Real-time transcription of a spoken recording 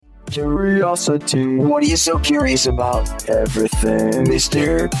Curiosity. What are you so curious about? Everything,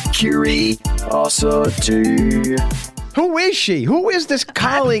 Mr. Curiosity. Who is she? Who is this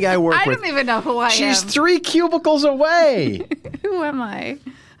colleague I work with? I don't even know who I am. She's 3 cubicles away. Who am I?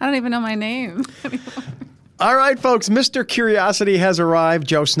 I don't even know my name. All right, folks. Mr. Curiosity has arrived.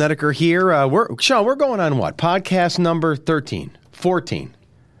 Joe Snedeker here. Sean, we're going on what? Podcast number 13, 14.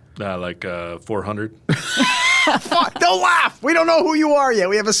 400. Don't laugh. We don't know who you are yet.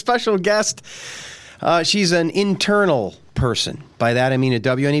 We have a special guest. She's an internal person. By that, I mean a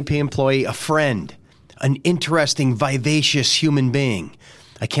WNEP employee, a friend, an interesting, vivacious human being.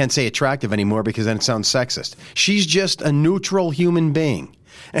 I can't say attractive anymore because then it sounds sexist. She's just a neutral human being.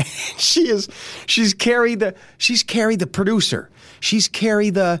 She's Kerry the producer. She's Kerry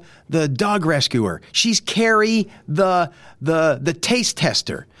the dog rescuer. She's Kerry the taste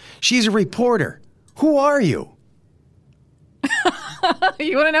tester. She's a reporter. Who are you?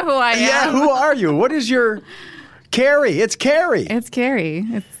 You want to know who I am? Yeah, who are you? What is your Kerry? It's Kerry. It's Kerry.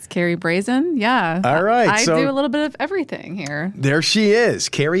 It's Kerry Brazen. Yeah. All right. I do a little bit of everything here. There she is.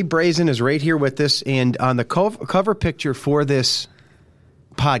 Kerry Brazen is right here with us. And on the cover picture for this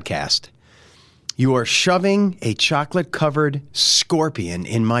podcast, you are shoving a chocolate-covered scorpion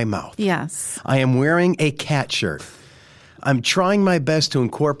in my mouth. Yes. I am wearing a cat shirt. I'm trying my best to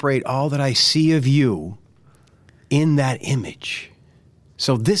incorporate all that I see of you in that image.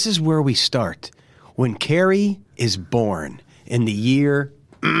 So this is where we start. When Kerry is born in the year...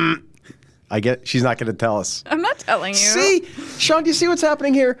 she's not going to tell us. I'm not telling you. See? Sean, do you see what's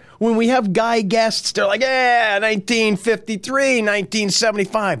happening here? When we have guy guests, they're like, 1953,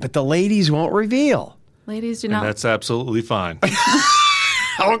 1975. But the ladies won't reveal. Ladies do And not. that's absolutely fine.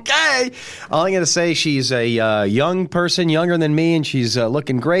 Okay. All I'm going to say, she's a young person, younger than me, and she's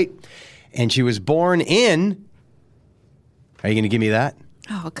looking great. And she was born in... Are you going to give me that?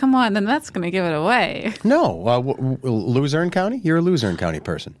 Oh, come on. Then that's going to give it away. No. Luzerne County? You're a Luzerne County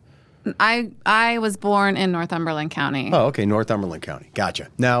person. I was born in Northumberland County. Oh, okay. Northumberland County. Gotcha.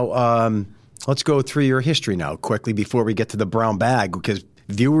 Now, let's go through your history now quickly before we get to the brown bag because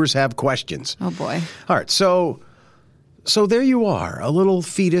viewers have questions. Oh, boy. All right. So there you are, a little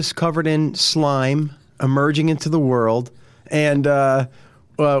fetus covered in slime emerging into the world. And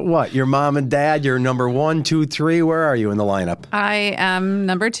what? Your mom and dad, you're number 1, 2, 3. Where are you in the lineup? I am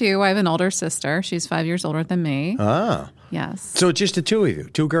number 2. I have an older sister. She's 5 years older than me. Ah. Yes. So it's just the two of you,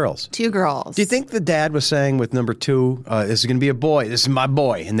 2 girls. 2 girls. Do you think the dad was saying with number 2, this is going to be a boy, this is my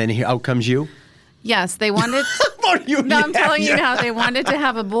boy, and then out comes you? Yes, they wanted... I'm telling you now, they wanted to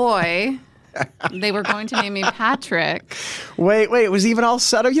have a boy. They were going to name me Patrick. Wait, it was even all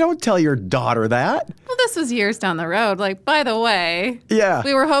set up? You don't tell your daughter that. Well, this was years down the road. Like, by the way, yeah,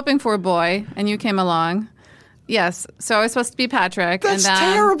 we were hoping for a boy, and you came along. Yes, so I was supposed to be Patrick. That's and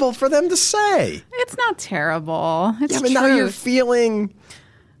then, terrible for them to say. It's not terrible. It's but now you're feeling...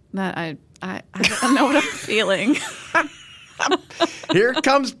 That I don't know what I'm feeling. Here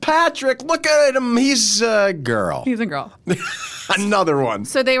comes Patrick. Look at him. He's a girl. He's a girl. Another one.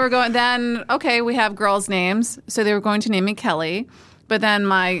 So they were going, then, okay, we have girls' names. So they were going to name me Kelly. But then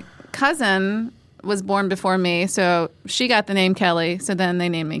my cousin was born before me, so she got the name Kelly. So then they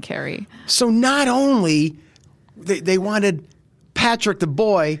named me Kerry. So not only they wanted Patrick the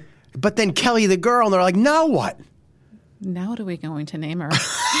boy, but then Kelly the girl, and they're like, now what? Now what are we going to name her?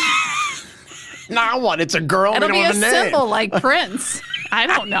 Now what? It's a girl. It'll we be don't a have a name. symbol like Prince. I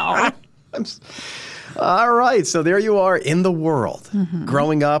don't know. All right. So there you are in the world. Mm-hmm.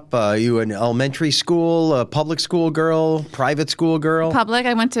 Growing up, you an elementary school, public school girl, private school girl? Public.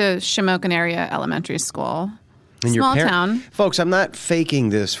 I went to Shamokin area elementary school. And small town. Folks, I'm not faking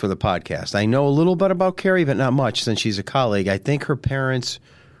this for the podcast. I know a little bit about Kerry, but not much since she's a colleague. I think her parents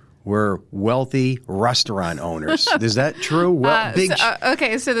were wealthy restaurant owners. Is that true?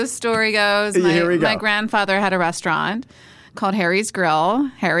 Okay, so the story goes, my grandfather had a restaurant called Harry's Grill.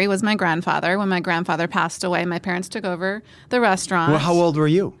 Harry was my grandfather. When my grandfather passed away, my parents took over the restaurant. Well, how old were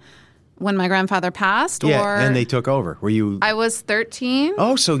you? When my grandfather passed? Yeah, and they took over. Were you? I was 13.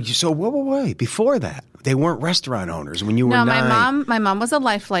 Oh, so wait. Before that, they weren't restaurant owners when you were 9. No, my mom was a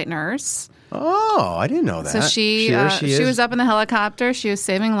life flight nurse. Oh, I didn't know that. So she was up in the helicopter. She was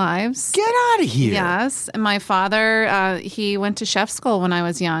saving lives. Get out of here. Yes. And my father, he went to chef school when I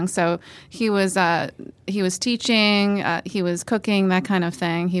was young. So he was teaching, he was cooking, that kind of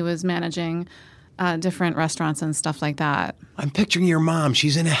thing. He was managing different restaurants and stuff like that. I'm picturing your mom.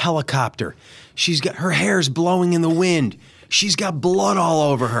 She's in a helicopter. She's got her hair's blowing in the wind. She's got blood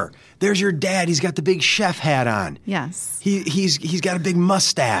all over her. There's your dad. He's got the big chef hat on. Yes. He's got a big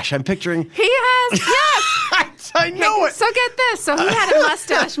mustache. I'm picturing. He has, yes. I'm I know it. So get this. So he had a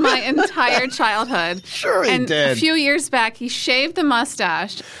mustache my entire childhood. Sure he and did. A few years back, he shaved the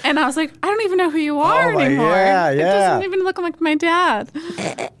mustache. And I was like, I don't even know who you are anymore. Yeah. It doesn't even look like my dad.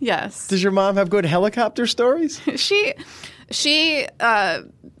 Yes. Does your mom have good helicopter stories? She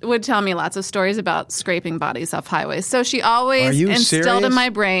would tell me lots of stories about scraping bodies off highways. So she always instilled serious? in my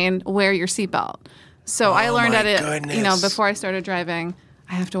brain, wear your seatbelt. So I learned at it, goodness. before I started driving,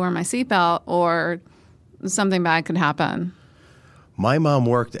 I have to wear my seatbelt or something bad could happen. My mom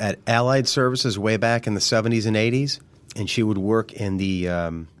worked at Allied Services way back in the 70s and 80s, and she would work in the,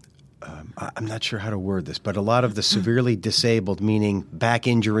 I'm not sure how to word this, but a lot of the severely disabled, meaning back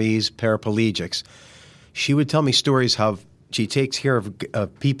injuries, paraplegics. She would tell me stories how she takes care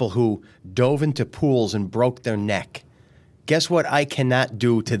of people who dove into pools and broke their neck. Guess what I cannot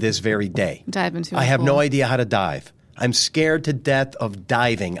do to this very day? Dive into a I have pool. no idea how to dive. I'm scared to death of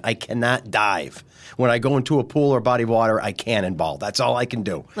diving. I cannot dive. When I go into a pool or body of water, I cannonball. That's all I can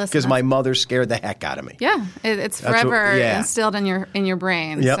do because my mother scared the heck out of me. Yeah, it's forever instilled in your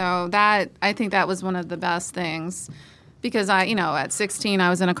brain. Yep. So I think that was one of the best things because at 16 I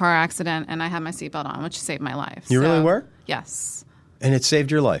was in a car accident and I had my seatbelt on, which saved my life. You really were? Yes. And it saved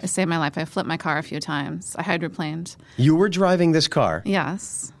your life? It saved my life. I flipped my car a few times. I hydroplaned. You were driving this car?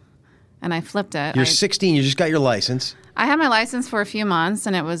 Yes. And I flipped it. You're 16. You just got your license. I had my license for a few months,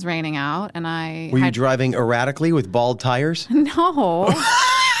 and it was raining out, and Were you driving erratically with bald tires? No.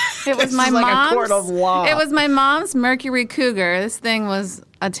 It was my like mom's. a court of law. It was my mom's Mercury Cougar. This thing was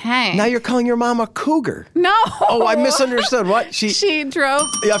a tank. Now you're calling your mom a cougar. No. Oh, I misunderstood. What? She drove.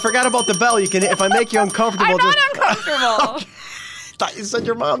 Yeah, I forgot about the bell. You can, if I make you uncomfortable. I'm not uncomfortable. Okay. I thought you said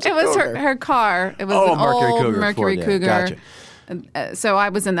your mom's. It was her car. It was an Mercury old Cougar Mercury Ford, Cougar. Gotcha. So I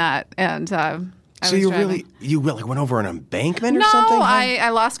was in that, and So was you driving. really went over an embankment or No, something? I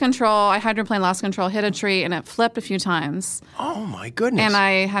lost control. I hydroplaned, lost control, hit a tree, and it flipped a few times. Oh my goodness! And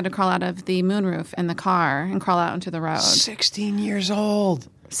I had to crawl out of the moonroof in the car and crawl out into the road. 16 years old.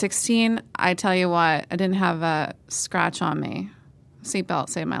 16, I tell you what, I didn't have a scratch on me. Seatbelt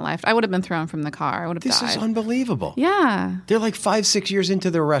saved my life. I would have been thrown from the car. I would have died. This is unbelievable. Yeah. They're like 5-6 years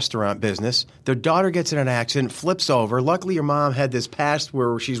into their restaurant business. Their daughter gets in an accident, flips over. Luckily, your mom had this past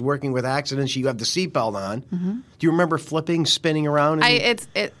where she's working with accidents. You have the seatbelt on. Mm-hmm. Do you remember flipping, spinning around?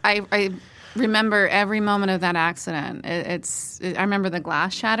 I remember every moment of that accident. I remember the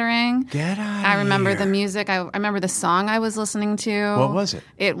glass shattering. Get out I remember here. the music. I remember the song I was listening to. What was it?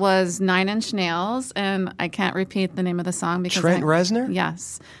 It was 9 Inch Nails, and I can't repeat the name of the song because Trent Reznor?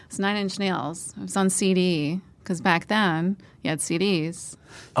 Yes, it's 9 Inch Nails. It was on CD because back then you had CDs.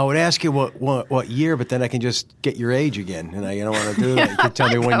 I would ask you what year, but then I can just get your age again, and I don't want to do that. You can tell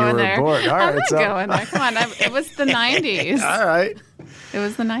me when you were born. All right, I'm not going there. Come on, it was the 90s. All right. It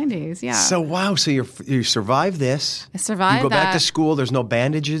was the 90s, yeah. So wow, so you survived this. I survived You go back that. to school. There's no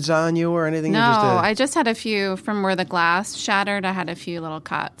bandages on you or anything. No, You're just I just had a few from where the glass shattered. I had a few little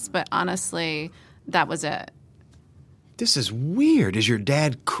cuts, but honestly, that was it. This is weird. Is your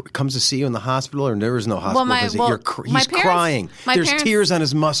dad comes to see you in the hospital, or there is no hospital? my he's parents- crying. my There's parents- tears on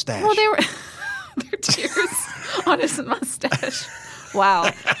his mustache. Well, they were there tears on his mustache.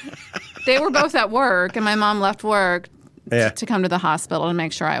 Wow. They were both at work, and my mom left work to come to the hospital and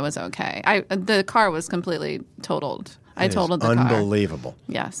make sure I was okay. The car was completely totaled. I totaled the car. Unbelievable.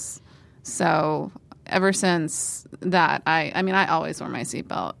 Yes. So ever since that, I always wore my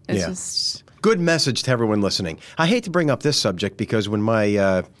seatbelt. It's just Good message to everyone listening. I hate to bring up this subject because when I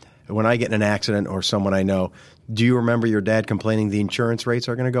get in an accident or someone I know, do you remember your dad complaining the insurance rates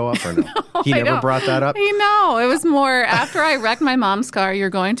are going to go up or no? He never brought that up? No, it was more after I wrecked my mom's car, you're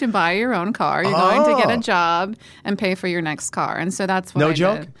going to buy your own car. You're going to get a job and pay for your next car. And so that's what No I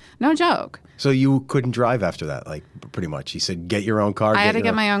joke? did. No joke. So you couldn't drive after that, like pretty much. He said, get your own car. I had to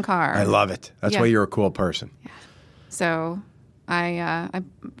get my own car. I love it. That's Yeah. why you're a cool person. So I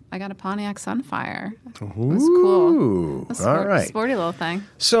got a Pontiac Sunfire. It was cool. It was all right. Sporty little thing.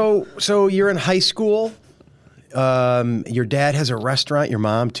 So you're in high school. Your dad has a restaurant. Your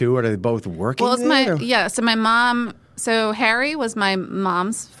mom too. Are they both working? Well, it's there? So my mom. So Harry was my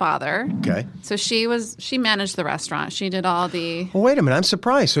mom's father. Okay. So she managed the restaurant. She did all the. Well, wait a minute. I'm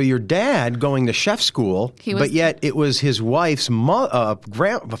surprised. So your dad going to chef school, but yet it was his wife's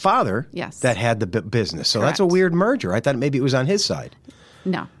father Yes. that had the business. So that's a Correct. weird merger. I thought maybe it was on his side.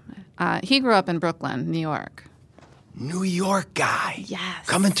 No, he grew up in Brooklyn, New York. New York guy. Yes.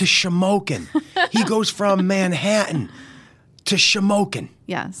 Coming to Shamokin. He goes from Manhattan to Shamokin.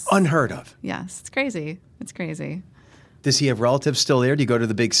 Yes. Unheard of. Yes, it's crazy. It's crazy. Does he have relatives still there? Do you go to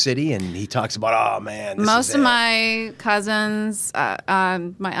the big city and he talks about, oh, man, this Most is of it. my cousins,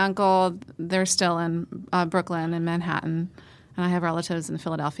 my uncle, they're still in Brooklyn and Manhattan, and I have relatives in the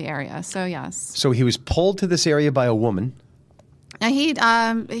Philadelphia area. So yes. So he was pulled to this area by a woman. And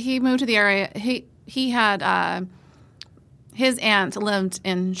he moved to the area. He had his aunt lived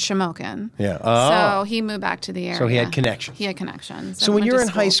in Shamokin. Yeah. So he moved back to the area. So he had connections. He had connections. So when you're in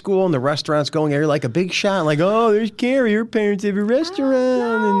high school and the restaurant's going, you're like a big shot, like, oh, there's Kerry, her parents have a restaurant,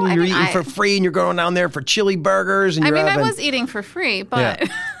 no. and I you're mean, eating for free, and you're going down there for chili burgers, and I you're mean, having... I was eating for free, but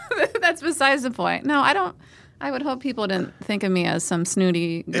that's besides the point. No, I don't. I would hope people didn't think of me as some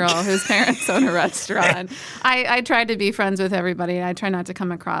snooty girl whose parents own a restaurant. I tried to be friends with everybody. I try not to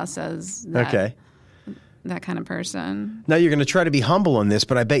come across as that kind of person. Now, you're going to try to be humble on this,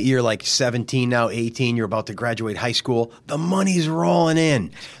 but I bet you're like 17 now, 18. You're about to graduate high school. The money's rolling in.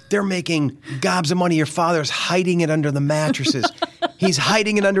 They're making gobs of money. Your father's hiding it under the mattresses. He's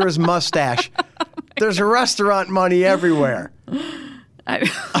hiding it under his mustache. There's restaurant money everywhere.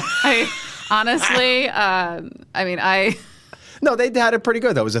 I honestly, No, they had it pretty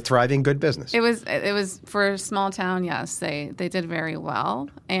good, though. It was a thriving, good business. It was for a small town. Yes, they did very well,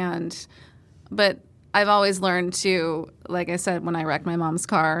 but I've always learned to, like I said, when I wrecked my mom's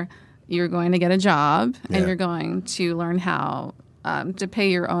car, you're going to get a job and you're going to learn how to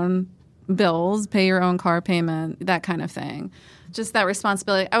pay your own bills, pay your own car payment, that kind of thing. Just that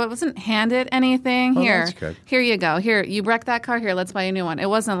responsibility. I wasn't handed anything. That's good. Here you go. Here, you wrecked that car. Here, let's buy a new one. It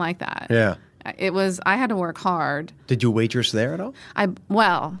wasn't like that. Yeah. It was. I had to work hard. Did you waitress there at all?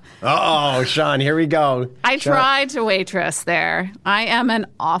 Oh, Sean, here we go. I tried to waitress there. I am an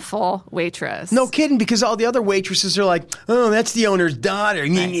awful waitress. No kidding, because all the other waitresses are like, oh, that's the owner's daughter.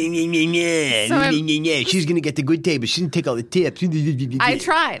 She's going to get the good table. She's going to take all the tips.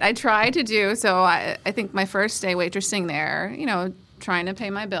 I tried to do. So I think my first day waitressing there, trying to pay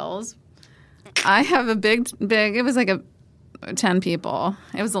my bills. I have a big, it was like 10 people.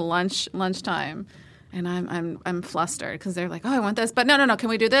 It was a lunchtime, and I'm flustered because they're like, "Oh, I want this," but no, can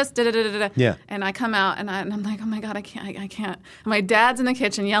we do this? Yeah. And I come out and I'm like, "Oh my god, I can't." And my dad's in the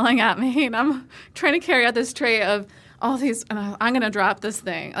kitchen yelling at me, and I'm trying to carry out this tray of all these, and I'm going to drop this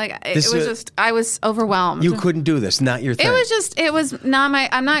thing. Like I was overwhelmed. You couldn't do this. Not your thing. It was not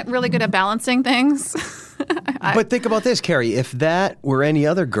I'm not really good at balancing things. But think about this, Kerry. If that were any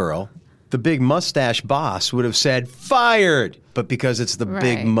other girl, the big mustache boss would have said, fired. But because it's the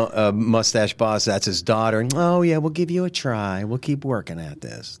big mustache boss, that's his daughter. Oh, yeah, we'll give you a try. We'll keep working at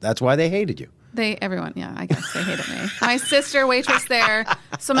this. That's why they hated you. Everyone, I guess they hated me. My sister waitress there.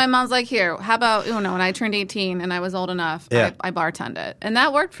 So my mom's like, here, how about, when I turned 18 and I was old enough, I bartended. And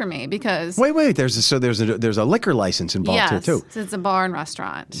that worked for me because... Wait, there's a liquor license involved here, too. Yes, it's a bar and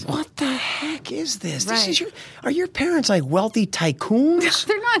restaurant. What the heck is this? Right. Are your parents like wealthy tycoons?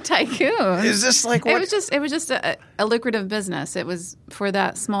 They're not tycoons. Is this like what? It was just a lucrative business. It was for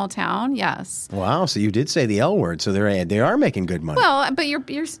that small town, yes. Wow, so you did say the L word, so they are making good money. Well, but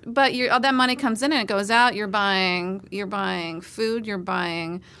all that money comes in and it goes out. You're buying food. You're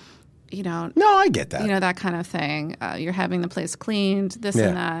buying, No, I get that. That kind of thing. You're having the place cleaned. This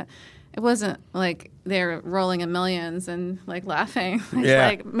and that. It wasn't like they're rolling in millions and like laughing. It's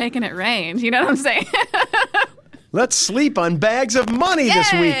like making it rain. You know what I'm saying? Let's sleep on bags of money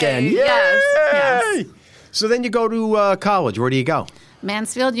this weekend. Yay! Yes. So then you go to college. Where do you go?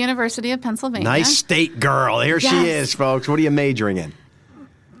 Mansfield University of Pennsylvania. Nice state girl. Here she is, folks. What are you majoring in?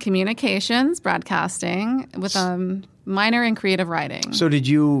 Communications, broadcasting, with a minor in creative writing. So did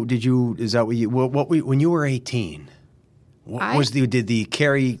you? Is that when you were 18? Did the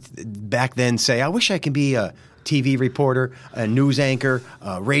Kerry back then say, I wish I could be a TV reporter, a news anchor,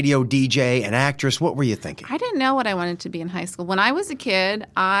 a radio DJ, an actress? What were you thinking? I didn't know what I wanted to be in high school. When I was a kid,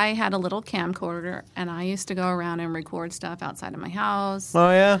 I had a little camcorder, and I used to go around and record stuff outside of my house.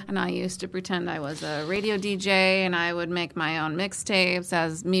 Oh, yeah? And I used to pretend I was a radio DJ, and I would make my own mixtapes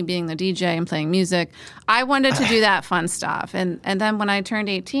as me being the DJ and playing music. I wanted to do that fun stuff. And then when I turned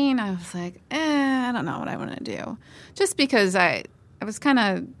 18, I was like, I don't know what I want to do. Just because I was kind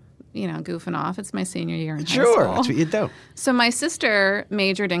of... goofing off. It's my senior year in high school. Sure, that's what you do. So my sister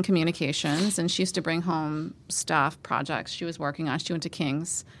majored in communications, and she used to bring home staff projects she was working on. She went to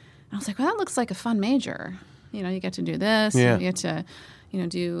King's. And I was like, well, that looks like a fun major. You get to do this. Yeah. You get to,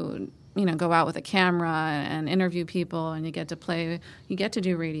 go out with a camera and interview people, and you get to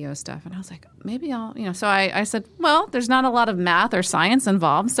do radio stuff. And I was like, maybe I'll, so I said, well, there's not a lot of math or science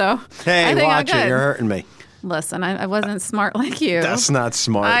involved, so hey, I think watch I'm good. It. You're hurting me. Listen, I wasn't smart like you. That's not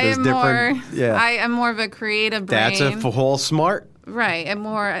smart. I There's am different. I am more of a creative brain. That's a whole smart. Right, and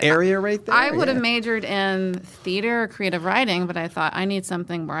more area right there. I would have majored in theater or creative writing, but I thought I need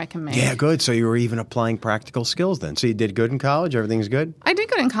something where I can make. Yeah, good. So you were even applying practical skills then. So you did good in college. Everything's good. I did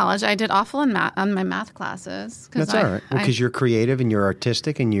good in college. I did awful in math on my math classes. That's all right. Because you're creative and you're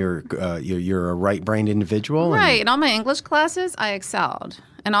artistic and you're a right-brained individual. Right. In all my English classes, I excelled.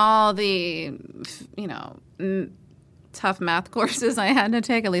 And all the, tough math courses I had to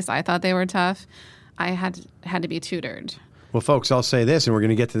take, at least I thought they were tough, I had to be tutored. Well, folks, I'll say this, and we're going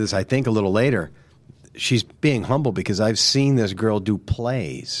to get to this, I think, a little later. She's being humble because I've seen this girl do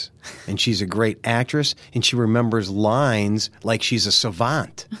plays, and she's a great actress, and she remembers lines like she's a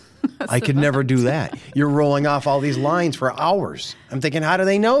savant. I could never do that. You're rolling off all these lines for hours. I'm thinking, how do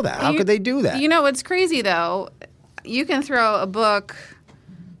they know that? How could they do that? You know what's crazy, though? You can throw a book,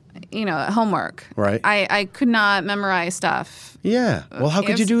 homework. Right. I could not memorize stuff. Yeah. Well, how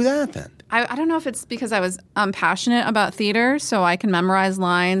could you do that then? I don't know if it's because I was passionate about theater, so I can memorize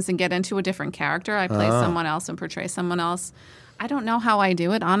lines and get into a different character. I play someone else and portray someone else. I don't know how I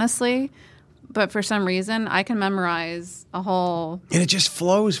do it, honestly, but for some reason, I can memorize a whole... And it just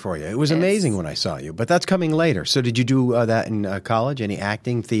flows for you. It was amazing when I saw you, but that's coming later. So did you do that in college? Any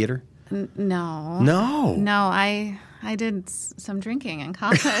acting, theater? No. No? No, I did some drinking in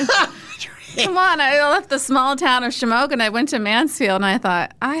college. Come on, I left the small town of Shamokin and I went to Mansfield and I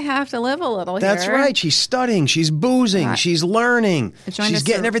thought, I have to live a little here. That's right. She's studying. She's boozing. She's learning. She's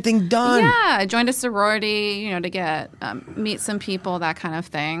getting everything done. Yeah, I joined a sorority, to get meet some people, that kind of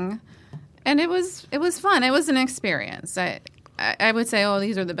thing. And it was fun. It was an experience. I would say,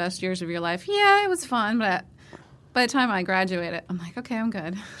 these are the best years of your life. Yeah, it was fun, but by the time I graduated, I'm like, okay, I'm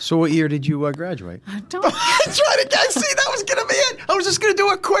good. So what year did you graduate? Don't. That's right again. See, that was going to be it. I was just going to do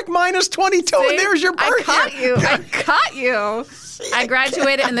a quick minus 22, and there's your birth I caught year. you. I caught you. I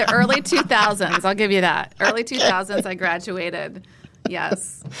graduated in the early 2000s. I'll give you that. Early 2000s, I graduated.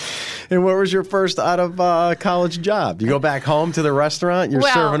 Yes. And what was your first out of college job? You go back home to the restaurant? You're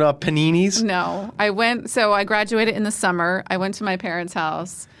serving up paninis? No. I graduated in the summer. I went to my parents'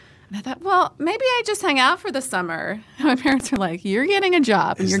 house. And I thought, well, maybe I just hang out for the summer. And my parents were like, you're getting a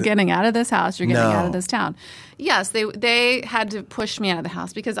job. You're getting out of this house. You're getting out of this town. Yes, they had to push me out of the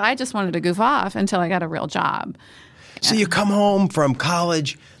house because I just wanted to goof off until I got a real job. So you come home from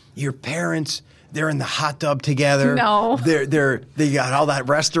college, your parents, they're in the hot tub together. No. They got all that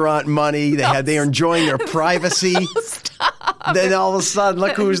restaurant money. They're enjoying their privacy. Stop. Then all of a sudden,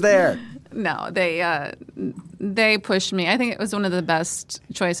 look who's there. No, they pushed me. I think it was one of the best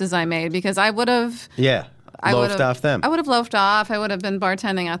choices I made because I would have loafed off them. I would have loafed off. I would have been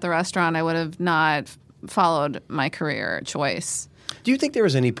bartending at the restaurant. I would have not followed my career choice. Do you think there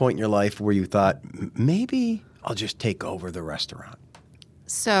was any point in your life where you thought, maybe I'll just take over the restaurant?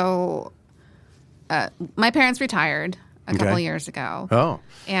 So, my parents retired a couple of years ago. Oh.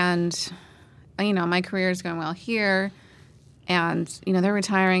 And, my career is going well here. And, they're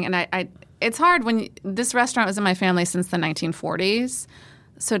retiring. And it's hard when this restaurant was in my family since the 1940s.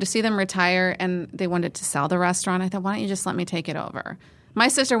 So to see them retire and they wanted to sell the restaurant, I thought, why don't you just let me take it over? My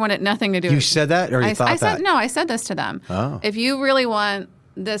sister wanted nothing to do with it. You said that or you thought that? No, I said this to them. Oh. If you really want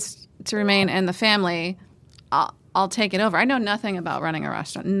this to remain in the family, I'll take it over. I know nothing about running a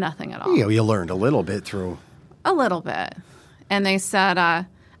restaurant, nothing at all. Yeah, you learned a little bit through. A little bit. And they said,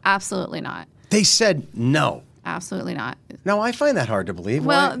 absolutely not. They said no. Absolutely not. No, I find that hard to believe.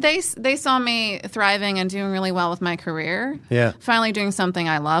 Well, they saw me thriving and doing really well with my career. Yeah. Finally doing something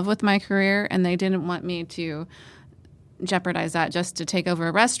I love with my career, and they didn't want me to jeopardize that just to take over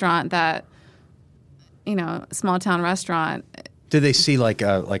a restaurant that, small town restaurant. Did they see like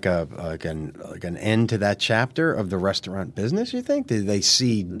an end to that chapter of the restaurant business, you think? Did they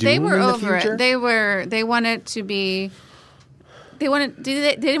see doom They were in the over future? it. They wanted to be... They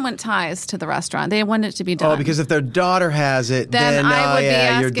didn't want ties to the restaurant. They wanted it to be done. Oh, because if their daughter has it, then I would be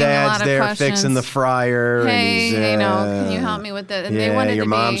asking your dad's a lot of there questions. fixing the fryer. Hey, and he's, can you help me with it? And they wanted your to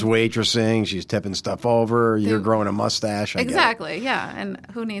mom's be, waitressing. She's tipping stuff over. You're growing a mustache. Exactly, yeah. And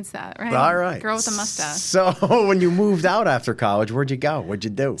who needs that, right? All right. Girl with a mustache. So when you moved out after college, where'd you go? What'd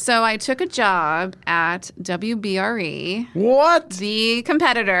you do? So I took a job at WBRE. What? The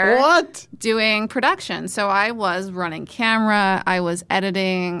competitor. What? Doing production. So I was running camera. I was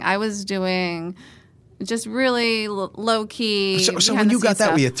editing. I was doing just really low-key. So when you got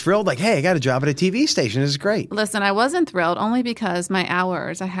that, were you thrilled? Like, hey, I got a job at a TV station. This is great. Listen, I wasn't thrilled only because my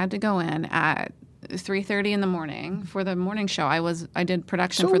hours, I had to go in at 3:30 in the morning for the morning show. I did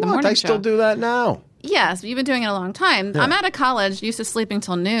production for the morning show. I still do that now. Yes, you've been doing it a long time. Yeah. I'm out of college, used to sleeping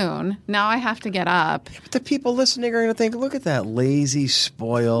till noon. Now I have to get up. Yeah, but the people listening are going to think, look at that lazy,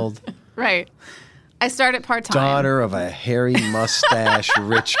 spoiled. Right. I started part-time. Daughter of a hairy mustache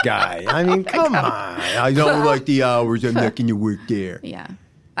rich guy. I mean, come on. I don't like the hours. I'm not going to work there. Yeah.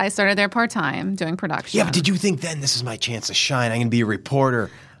 I started there part-time doing production. Yeah, but did you think then this is my chance to shine? I'm going to be a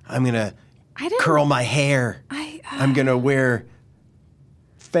reporter. I'm going to curl my hair. I'm going to wear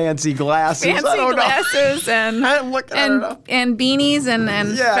fancy glasses. Fancy glasses and beanies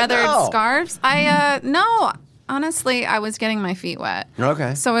and feathered scarves. No, honestly, I was getting my feet wet.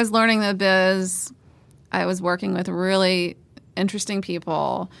 Okay. So I was learning the biz. I was working with really interesting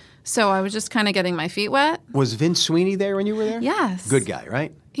people. So I was just kind of getting my feet wet. Was Vince Sweeney there when you were there? Yes. Good guy,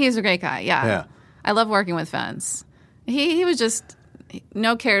 right? He's a great guy, yeah. I love working with Vince. He was just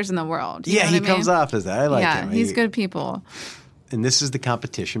no cares in the world. Yeah, he comes off as that. I like him. Yeah, he's good people. And this is the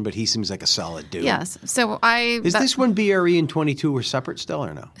competition, but he seems like a solid dude. Yes. So Is this when BRE and 22 were separate still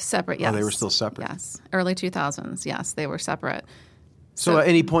or no? Separate, yes. Oh, they were still separate? Yes. Early 2000s, yes, they were separate. So at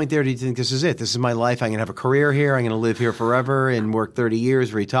any point there, do you think this is it? This is my life. I'm going to have a career here. I'm going to live here forever and work 30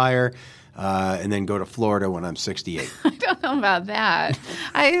 years, retire, and then go to Florida when I'm 68. I don't know about that.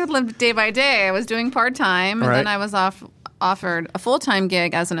 I lived day by day. I was doing part-time, and then I was offered a full-time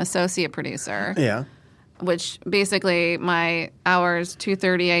gig as an associate producer. Yeah. Which basically my hours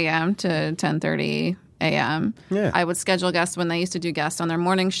 2:30 a.m. to 10:30 a.m. Yeah. I would schedule guests when they used to do guests on their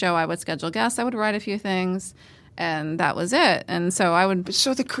morning show. I would schedule guests. I would write a few things. And that was it. And so I would.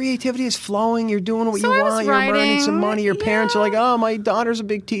 So the creativity is flowing. You're doing what you want. You're writing, earning some money. Your parents are like, "Oh, my daughter's a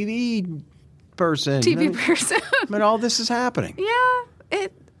big TV person." But all this is happening. Yeah,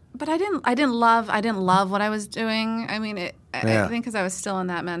 But I didn't love what I was doing. I mean, I think because I was still in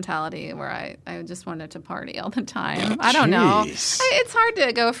that mentality where I just wanted to party all the time. I don't know. It's hard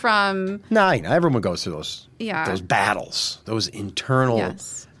to go from. No, everyone goes through those battles, those internal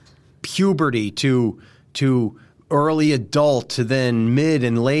puberty to early adult to then mid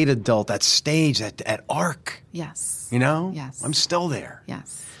and late adult, that stage, that arc. Yes. You know? Yes. I'm still there.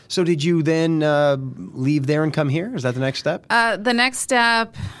 Yes. So did you then leave there and come here? Is that the next step? The next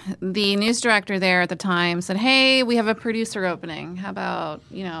step, the news director there at the time said, "Hey, we have a producer opening. How about,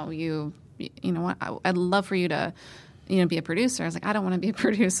 you know what? I'd love for you to, be a producer." I was like, "I don't want to be a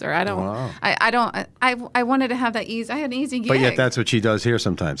producer. I don't. Wow. I wanted to have that easy. I had an easy gig." But yet that's what she does here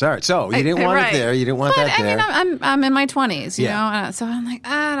sometimes. All right. So you didn't want it there. You didn't want that there. I mean, I'm in my 20s, you know. So I'm like,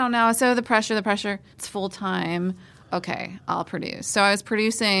 I don't know. So the pressure. It's full time. Okay, I'll produce. So I was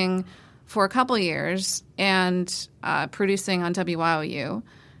producing for a couple years and producing on WYOU.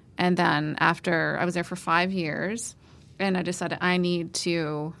 And then after I was there for 5 years, and I decided I need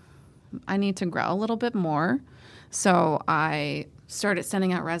to grow a little bit more. So I started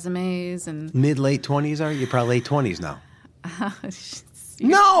sending out resumes and mid-late 20s. Are you probably late 20s now?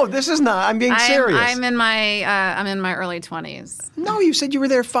 No, this is not. I'm being serious. I'm in my early 20s. No, you said you were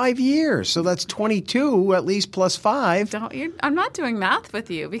there 5 years, so that's 22 at least plus 5. I'm not doing math with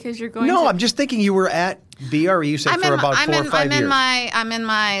you because you're going. No, I'm just thinking you were at BRE. You said for about 4 or 5 years. I'm in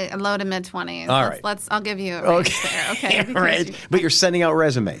my low to mid 20s. All right. I'll give you a range there. Okay. Right. But you're sending out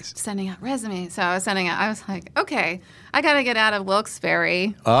resumes. Sending out resumes. So I was like, okay, I got to get out of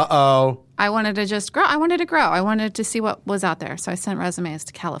Wilkes-Barre. Uh-oh. I wanted to just grow. I wanted to grow. I wanted to see what was out there. So I sent resumes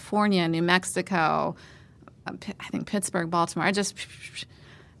to California, New Mexico, I think Pittsburgh, Baltimore.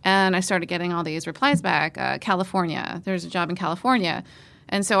 And I started getting all these replies back. California. There's a job in California.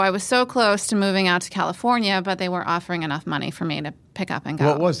 And so I was so close to moving out to California, but they weren't offering enough money for me to pick up and go.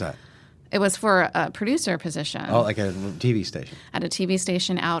 What was that? It was for a producer position. Oh, like a TV station. At a TV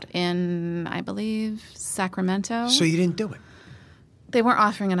station out in, I believe, Sacramento. So you didn't do it? They weren't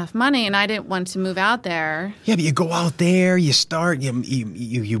offering enough money, and I didn't want to move out there. Yeah, but you go out there, you start,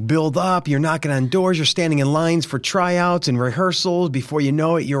 you build up, you're knocking on doors, you're standing in lines for tryouts and rehearsals. Before you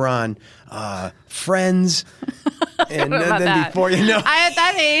know it, you're on Friends. And then before you know, at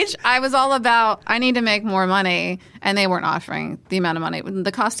that age, I was all about, I need to make more money, and they weren't offering the amount of money.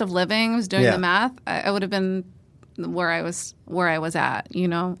 The cost of living, I was doing the math, I would have been where I was at, you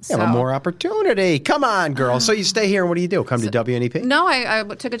know. Yeah, but more opportunity. Come on, girl. So you stay here, and what do? Come to WNEP? No, I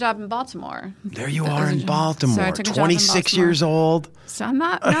took a job in Baltimore. There you are in Baltimore. So I took a 26 years old. So I'm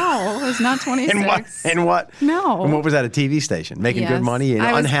not. No, I was not 26. And what? No. And what was that? A TV station making good money. And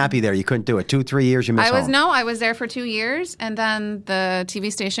unhappy there. You couldn't do it. 2-3 years. You missed home. I was there for 2 years, and then the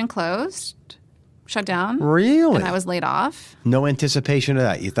TV station closed. Shut down. Really? And I was laid off. No anticipation of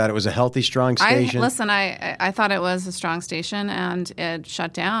that. You thought it was a healthy, strong station? I thought it was a strong station, and it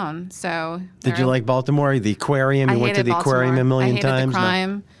shut down. So did you like Baltimore? The aquarium? You went to the aquarium a million times? I hated the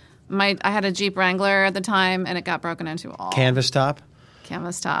crime. No? I had a Jeep Wrangler at the time, and it got broken into all. Canvas top?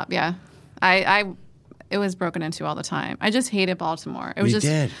 Canvas top, yeah. It was broken into all the time. I just hated Baltimore. It was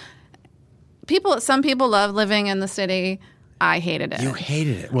Some people love living in the city. I hated it. You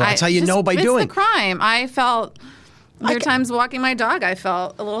hated it. Well, that's how you know by doing. It's the crime. I felt there were times walking my dog. I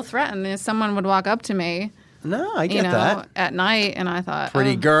felt a little threatened. If someone would walk up to me. No, I get that. At night, and I thought,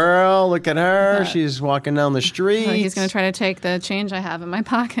 pretty girl, look at her. She's walking down the street. He's going to try to take the change I have in my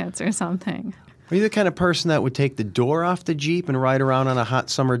pockets or something. Are you the kind of person that would take the door off the Jeep and ride around on a hot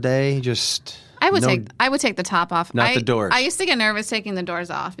summer day? I would take the top off. Not the doors. I used to get nervous taking the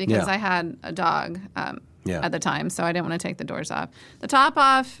doors off because I had a dog at the time, so I didn't want to take the doors off. The top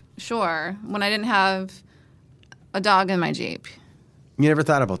off, sure, when I didn't have a dog in my Jeep. You never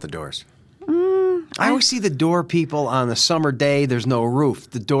thought about the doors? I always see the door people on the summer day. There's no roof.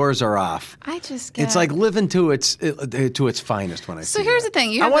 The doors are off. It's like living to its finest when I see So here's that. the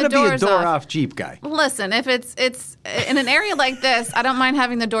thing. I want to be a door-off Jeep guy. Listen, if it's in an area like this, I don't mind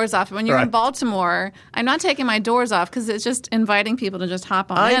having the doors off. When you're in Baltimore, I'm not taking my doors off because it's just inviting people to just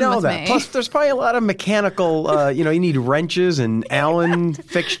hop on in with me. I know that. Plus, there's probably a lot of mechanical, you need wrenches and Allen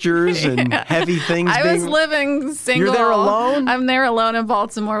fixtures and heavy things. I was living single. You're there alone? I'm there alone in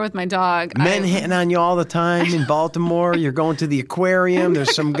Baltimore with my dog. Men hitting on you all the time in Baltimore. You're going to the aquarium.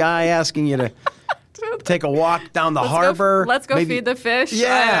 There's some guy asking you to take a walk down the harbor. Let's go feed the fish.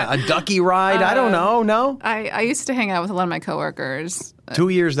 Yeah, a ducky ride. I don't know. No? I used to hang out with a lot of my coworkers. 2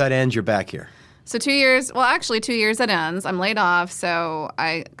 years that ends, you're back here. So 2 years, well, actually 2 years that ends. I'm laid off, so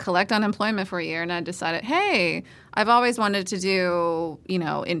I collect unemployment for a year, and I decided, hey, I've always wanted to do,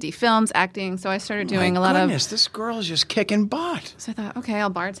 indie films, acting, so I started doing a lot of... This girl is just kicking butt. So I thought, okay,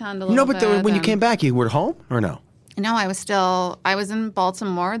 I'll bartend a little bit. No, but when you came back, you were home or no? No, I was in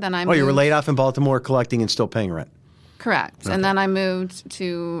Baltimore, then I moved... Oh, you were laid off in Baltimore collecting and still paying rent? Correct. Okay. And then I moved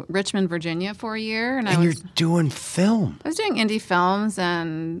to Richmond, Virginia for a year. And you're doing film. I was doing indie films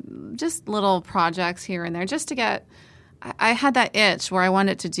and just little projects here and there just to get... I had that itch where I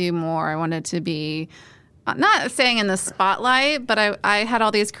wanted to do more. I wanted to be... Not saying in the spotlight, but I had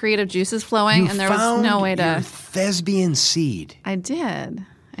all these creative juices flowing, and there was no way to... Your thespian seed. I did.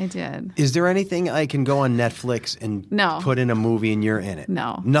 Is there anything I can go on Netflix and put in a movie and you're in it?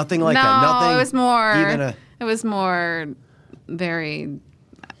 No. Nothing like that? Nothing? No, it was more... It was more very...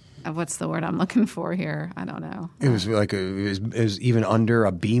 What's the word I'm looking for here? I don't know. It was like it was even under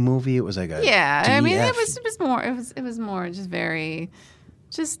a B movie. It was like a DF. I mean it was more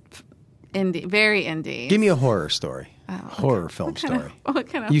just indie, very indie. Give me a horror story. Horror film story. What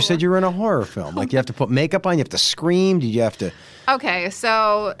kind of you said you were in a horror film. Like you have to put makeup on, you have to scream. Did you have to? Okay,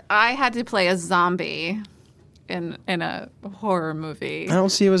 so I had to play a zombie in a horror movie. I don't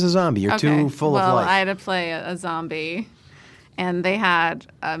see you as a zombie. You're too full of life. Well, I had to play a zombie, and they had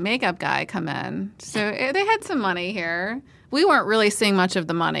a makeup guy come in. So they had some money here. We weren't really seeing much of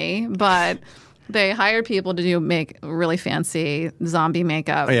the money, but they hired people to make really fancy zombie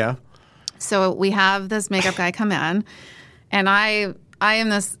makeup. Oh, yeah. So we have this makeup guy come in, and I am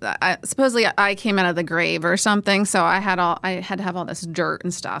this. Supposedly, I came out of the grave or something. So I had to have all this dirt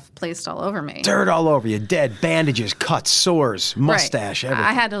and stuff placed all over me. Dirt all over you, dead, bandages, cuts, sores, mustache, everything.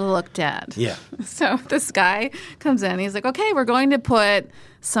 I had to look dead. Yeah. So this guy comes in. He's like, "Okay, we're going to put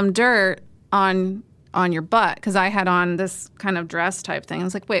some dirt on your butt," because I had on this kind of dress type thing. I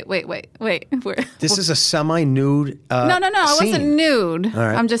was like, wait. This is a semi-nude No, it scene. wasn't nude. All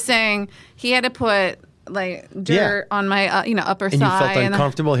right. I'm just saying he had to put like dirt on my upper thigh. And you felt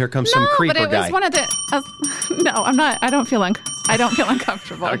uncomfortable? Here comes some creeper guy. No, but it was one of the... no, I'm not. I don't feel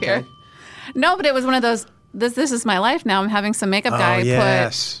uncomfortable here. No, but it was one of those... This is my life now. I'm having some makeup guy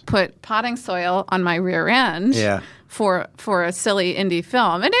put potting soil on my rear end. Yeah. For a silly indie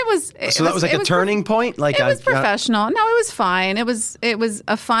film, and that was like a turning point. Like it was professional. No, it was fine. It was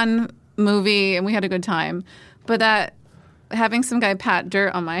a fun movie, and we had a good time. But that having some guy pat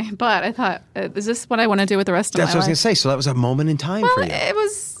dirt on my butt, I thought, is this what I want to do with the rest of my life? That's what I was going to say. So that was a moment in time for you. It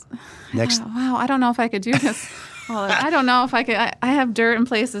was. Next. Wow, I don't know if I could do this. Well, I don't know if I could. I have dirt in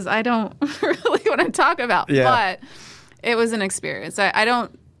places I don't really want to talk about. Yeah. But it was an experience. I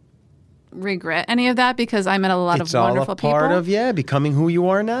don't regret any of that because I met a lot of wonderful people. It's all a part of becoming who you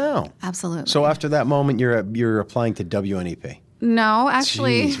are now. Absolutely. So after that moment, you're applying to WNEP. No,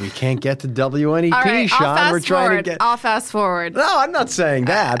 actually. Jeez, we can't get to WNEP, all right, Sean. We're trying to get. I'll fast forward. No, I'm not saying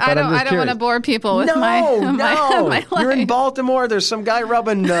that. But I don't want to bore people with my life. You're in Baltimore. There's some guy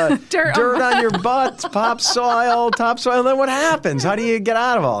rubbing dirt on your butt, topsoil. And then what happens? How do you get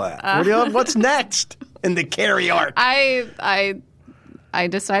out of all that? What's next in the Kerry arc? I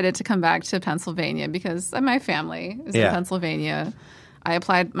decided to come back to Pennsylvania because my family is in Pennsylvania. I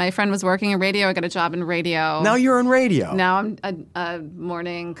applied. My friend was working in radio. I got a job in radio. Now you're on radio. Now I'm a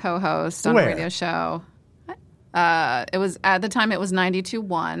morning co-host on a radio show. It was at the time it was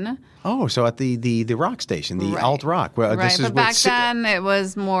 92.1. Oh, so at the rock station, the alt rock. Well, Right, this is but back then it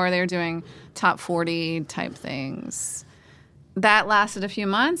was more they were doing top 40 type things. That lasted a few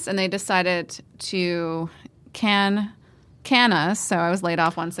months, and they decided to can us. So I was laid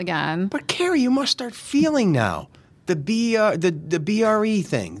off once again. But Kerry, you must start feeling now the BRE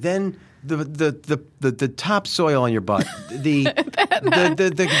thing. Then the topsoil on your butt.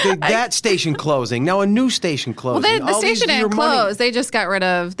 That station closing. Now a new station closing. Well, the All station these- your didn't money- close. They just got rid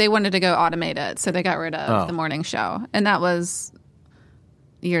of. They wanted to go automate it, so they got rid of the morning show, and that was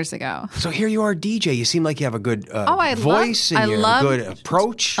years ago. So here you are, DJ. You seem like you have a good I voice and you have a good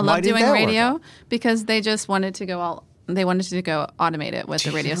approach. I Why love didn't doing that work radio out? because they just wanted to go They wanted to go automate it with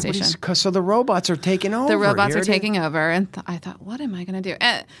the radio station. So the robots are taking over. The robots Here are it is. taking over, and I thought, what am I going to do?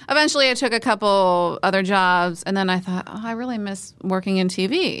 And eventually, I took a couple other jobs, and then I thought, I really miss working in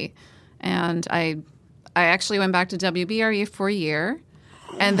TV, and I actually went back to WBRE for a year,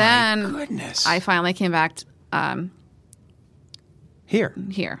 and then goodness. I finally came back Here.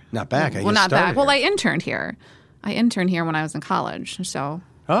 here. Not back. I Well, just not back. started Well, here. I interned here. I interned here when I was in college, so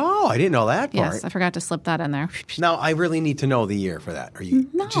Oh, I didn't know that part. yes, I forgot to slip that in there. Now, I really need to know the year for that. Are you?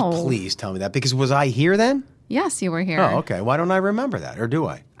 No. Just please tell me that. Because was I here then? Yes, you were here. Oh, okay. Why don't I remember that? Or do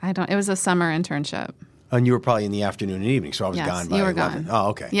I? I don't. It was a summer internship. And you were probably in the afternoon and evening, so I was Yes, gone by you were 11. gone. Oh,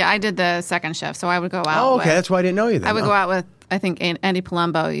 okay. Yeah, I did the second shift, so I would go out. Oh, okay. with- That's why I didn't know you then. I would Oh. go out with, I think, Andy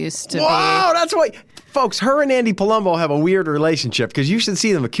Palumbo used to Whoa, that's why. Folks, her and Andy Palumbo have a weird relationship because you should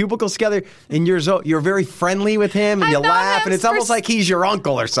see them at cubicles together, and you're very friendly with him, and I've you known laugh, him and it's for almost like he's your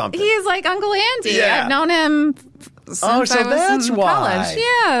uncle or something. be. He's like Uncle Andy. Yeah. I've known him since so I was that's in why. college.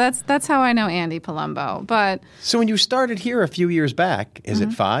 Yeah, that's how I know Andy Palumbo. But So when you started here a few years back, is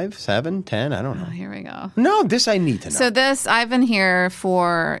it 5, 7, 10? I don't know. here we go. No, this I need to know. So I've been here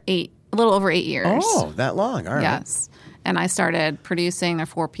for a little over 8 years. Oh, that long. All right. Yes. And I started producing their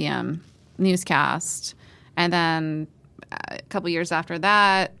 4 p.m. newscast. And then a couple years after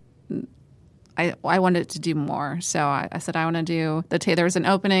that, I wanted to do more. So I said, I want to do there was an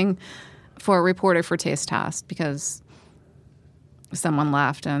opening for a reporter for Taste Test because someone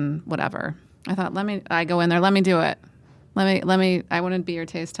left and whatever. I thought, I go in there, let me do it. I want to be your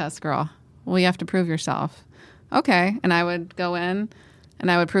Taste Test girl. Well, you have to prove yourself. Okay. And I would go in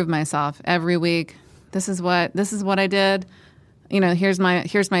and I would prove myself every week. This is what I did. You know, here's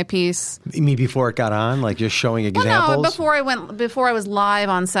my piece. You mean before it got on, like just showing examples? Well, no, before I was live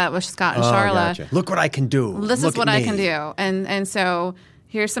on set with Scott and Charlotte. Gotcha. Look what I can do. This Look is what at I me. can do, and so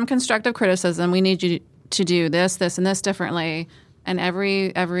here's some constructive criticism. We need you to do this, and this differently. And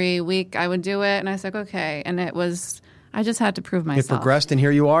every week I would do it, and I was like, okay. And I just had to prove It myself. progressed, and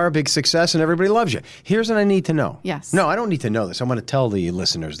here you are, a big success, and everybody loves you. Here's what I need to know. Yes. No, I don't need to know this. I'm going to tell the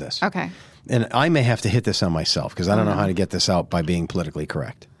listeners this. Okay. And I may have to hit this on myself because I don't know how to get this out by being politically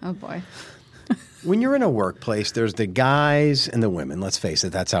correct. Oh boy. When you're in a workplace, there's the guys and the women. Let's face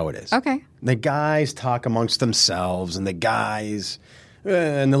it, that's how it is. Okay. The guys talk amongst themselves, and the guys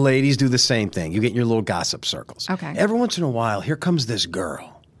and the ladies do the same thing. You get in your little gossip circles. Okay. Every once in a while, here comes this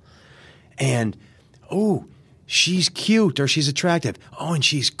girl. And, she's cute or she's attractive. Oh, and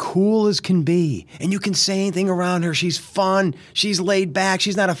she's cool as can be. And you can say anything around her. She's fun. She's laid back.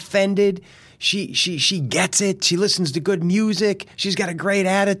 She's not offended. She gets it. She listens to good music. She's got a great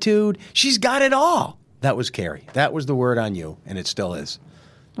attitude. She's got it all. That was Kerry. That was the word on you, and it still is.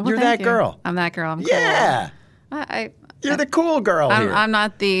 Well, You're thank that you. girl. I'm that girl. I'm cool. Yeah. You're the cool girl here. I'm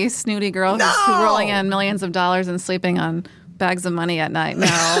not the snooty girl No. who's rolling in millions of dollars and sleeping on bags of money at night. No,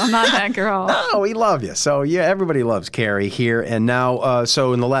 I'm not that girl. No, we love you. So, yeah, everybody loves Kerry here. And now,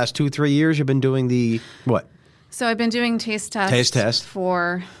 so in the last 2-3 years, you've been doing the what? So I've been doing taste tests. Taste test.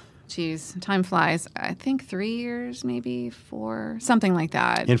 For, time flies. I think 3 years, maybe 4, something like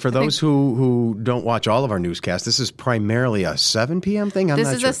that. And for those who don't watch all of our newscasts, this is primarily a 7 p.m. thing? I'm this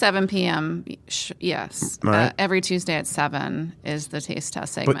not is sure. a 7 p.m. Yes. All right. Every Tuesday at 7 is the taste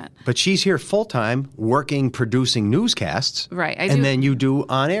test segment. But she's here full-time, working, producing newscasts. Right, I and do- then you do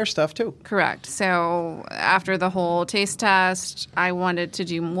on-air stuff, too. Correct. So after the whole taste test, I wanted to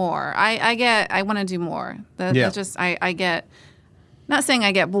do more. I want to do more. Yeah. I get, not saying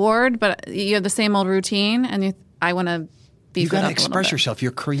I get bored, but you have the same old routine, and I want to beef You've it got up to a little express bit. yourself.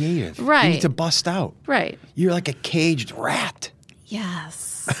 You're creative. You Right. need to bust out. Right. You're like a caged rat.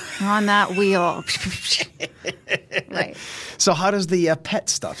 Yes. On that wheel. Right. So how does the pet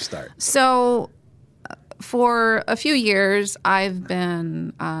stuff start? So for a few years, I've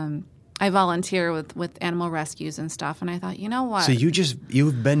been I volunteer with animal rescues and stuff, and I thought, you know what? So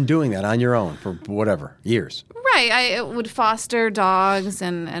you've been doing that on your own for whatever, years. Right. I would foster dogs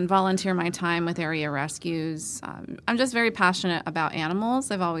and volunteer my time with area rescues. I'm just very passionate about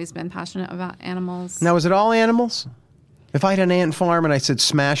animals. I've always been passionate about animals. Now, is it all animals? If I had an ant farm and I said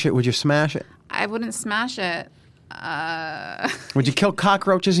smash it, would you smash it? I wouldn't smash it. Would you kill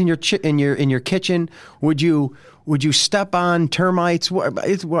cockroaches in your kitchen? Would you step on termites?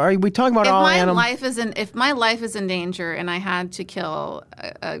 Are we talking about all animals? If my life is in danger and I had to kill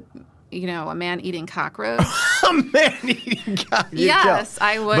a man-eating cockroach. A man-eating cockroach. Yes,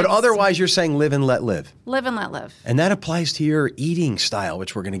 I would. But otherwise, you're saying live and let live. Live and let live. And that applies to your eating style,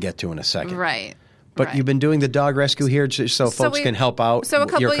 which we're going to get to in a second. Right. But right. you've been doing the dog rescue here so folks can help out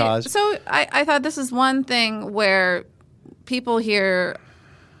your cause? So I thought this is one thing where people here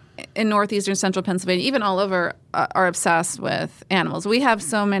in northeastern central Pennsylvania, even all over, are obsessed with animals. We have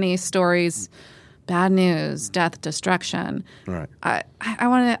so many stories, bad news, death, destruction. Right.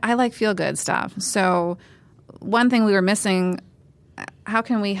 I like feel-good stuff. So one thing we were missing, how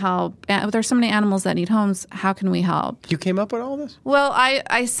can we help? There's so many animals that need homes. How can we help? You came up with all this? Well,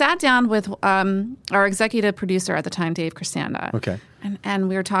 I sat down with our executive producer at the time, Dave Christanda. Okay. And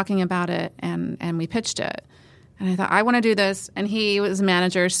we were talking about it, and we pitched it. And I thought, I want to do this. And he was a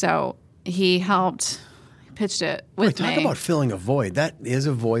manager, so he pitched it with me. Talk about filling a void. That is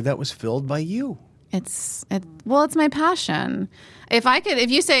a void that was filled by you. It's my passion.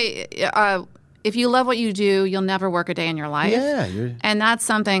 If you love what you do, you'll never work a day in your life. Yeah. And that's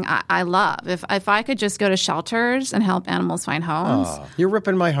something I love. If I could just go to shelters and help animals find homes. Oh, you're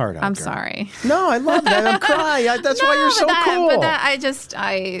ripping my heart out. I'm girl. sorry. No, I love that. I'm crying. That's why you're so cool.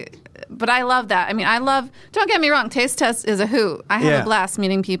 But I love that. I mean, don't get me wrong, Taste Test is a hoot. I have a blast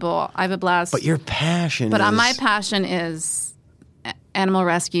meeting people. I have a blast. But your passion my passion is animal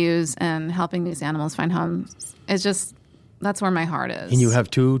rescues and helping these animals find homes. It's just, that's where my heart is. And you have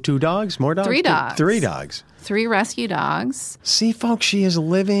two dogs? More dogs? 3 dogs. 3 dogs. 3 rescue dogs. See, folks, she is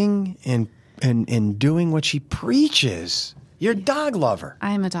living and doing what she preaches. You're a dog lover.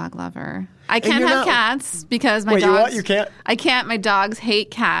 I am a dog lover. I can't have cats because my dogs... Wait, what? You can't? I can't. My dogs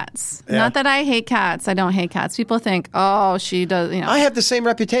hate cats. Yeah. Not that I hate cats. I don't hate cats. People think, oh, she does, I have the same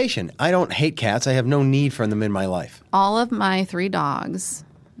reputation. I don't hate cats. I have no need for them in my life. All of my 3 dogs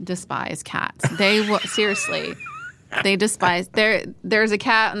despise cats. They seriously... They despise. There's a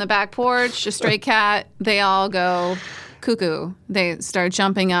cat on the back porch, a stray cat. They all go cuckoo. They start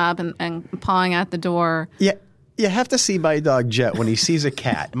jumping up and pawing at the door. Yeah, you have to see my dog Jet when he sees a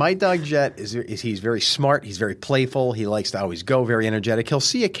cat. My dog Jet he's very smart. He's very playful. He likes to always go, very energetic. He'll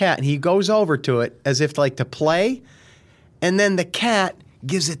see a cat and he goes over to it as if to play, and then the cat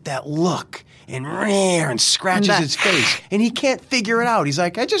gives it that look and scratches its face, and he can't figure it out. He's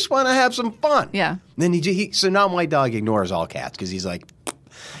like, I just want to have some fun. Yeah. And then so now my dog ignores all cats because he's like,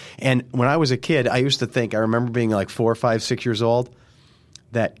 and when I was a kid, I remember being like 4, 5, 6 years old,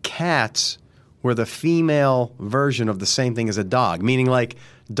 that cats were the female version of the same thing as a dog, meaning like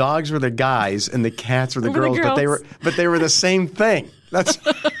dogs were the guys and the cats were the girls. But they were the same thing. I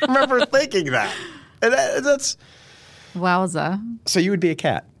remember thinking that. And that's wowza. So you would be a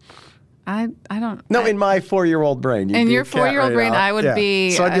cat. I don't. No, in my 4-year-old brain. In your 4-year-old brain, I would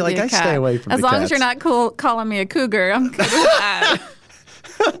be. So I'd be like, I stay away from as the long cats. as you're not calling me a cougar, I'm good with that.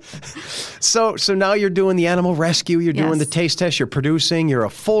 So now you're doing the animal rescue. You're doing the Yes. taste test. You're producing. You're a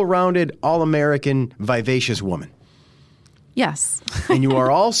full-rounded, all-American, vivacious woman. Yes. And you are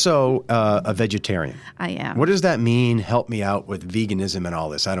also a vegetarian. I am. What does that mean? Help me out with veganism and all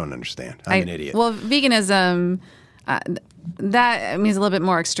this. I don't understand. I'm an idiot. Well, veganism. That means a little bit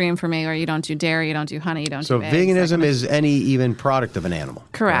more extreme for me, where you don't do dairy, you don't do honey, you don't do eggs. So veganism is any even product of an animal.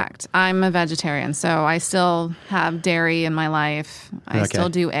 Correct. Right? I'm a vegetarian, so I still have dairy in my life. I still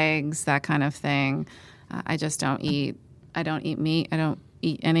do eggs, that kind of thing. I just don't eat. I don't eat meat. I don't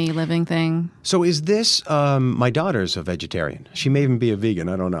eat any living thing. So is this? My daughter's a vegetarian. She may even be a vegan.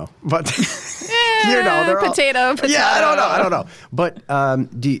 I don't know, but they're potato. Yeah, I don't know. But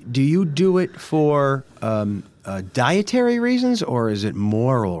do you do it for? Dietary reasons, or is it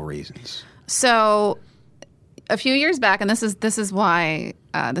moral reasons? So, a few years back, and this is why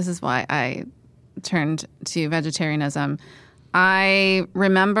I turned to vegetarianism. I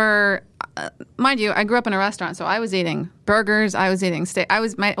remember, mind you, I grew up in a restaurant, so I was eating burgers, I was eating steak,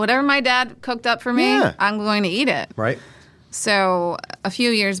 whatever my dad cooked up for me, I'm going to eat it. Right. So, a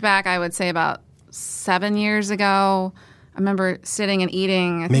few years back, I would say about 7 years ago, I remember sitting and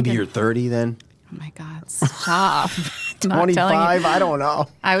eating. Maybe you're 30 then. Oh my God, stop. 25, I don't know.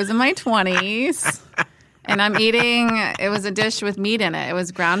 I was in my 20s, and I'm eating, it was a dish with meat in it. It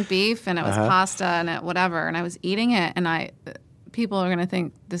was ground beef, and it was pasta, and whatever. And I was eating it, and people are going to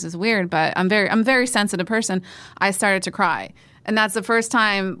think this is weird, but I'm a very sensitive person. I started to cry. And that's the first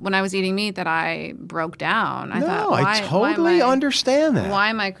time when I was eating meat that I broke down. I totally understand that. Why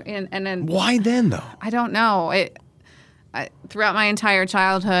am I? And then why then, though? I don't know. Throughout my entire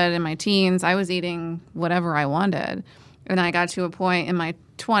childhood and my teens, I was eating whatever I wanted. And I got to a point in my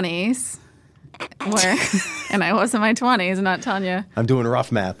 20s where, and I was in my 20s, I'm not telling you. I'm doing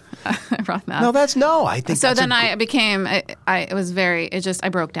rough math. Rough math. No, I think so. Then I became. I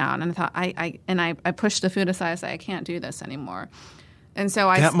broke down and I thought I pushed the food aside. I said I can't do this anymore. And so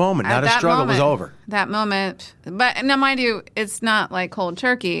that moment, not a struggle, was over. That moment, but now mind you, it's not like cold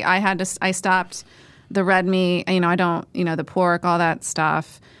turkey. I stopped the red meat. I don't. The pork, all that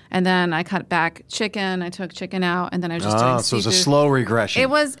stuff. And then I cut back chicken. I took chicken out, and then I was just doing seafood. So it was a slow regression.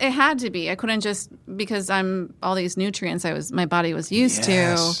 It had to be. I couldn't just because all these nutrients my body was used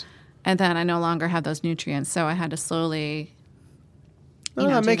to, and then I no longer have those nutrients. So I had to slowly.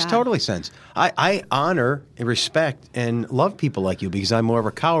 That makes totally sense. I honor and respect and love people like you because I'm more of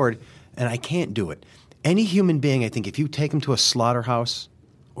a coward, and I can't do it. Any human being, I think, if you take them to a slaughterhouse,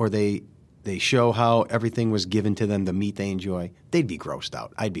 or they show how everything was given to them, the meat they enjoy, they'd be grossed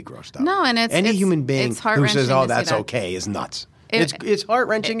out. I'd be grossed out. No, and any human being who says, "Oh, that's that. okay," is nuts. It's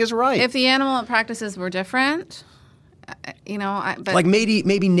heart-wrenching is right. If the animal practices were different, but like maybe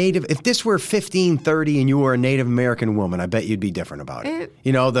Native. If this were 1530 and you were a Native American woman, I bet you'd be different about it.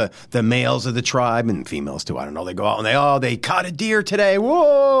 The males of the tribe and females too. I don't know. They go out and they caught a deer today.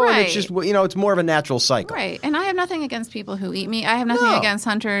 Whoa! Right. And it's just it's more of a natural cycle. Right. And I have nothing against people who eat meat. I have nothing against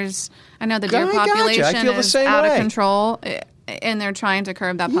hunters. I know the deer I population I feel the is same out way. of control. And they're trying to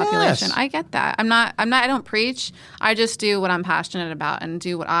curb that population. Yes. I get that. I don't preach. I just do what I'm passionate about and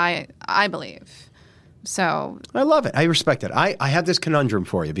do what I believe. So I love it. I respect it. I have this conundrum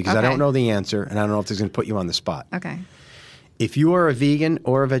for you because I don't know the answer, and I don't know if this is going to put you on the spot. Okay. If you are a vegan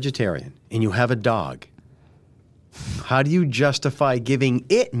or a vegetarian and you have a dog, how do you justify giving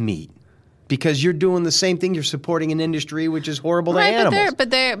it meat? Because you're doing the same thing. You're supporting an industry which is horrible to animals.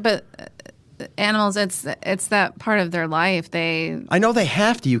 But animals, it's that part of their life. I know they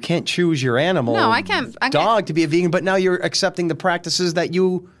have to. You can't choose your animal. No, I can't. Dog to be a vegan, but now you're accepting the practices that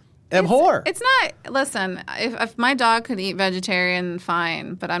you abhor. It's not. Listen, if my dog could eat vegetarian,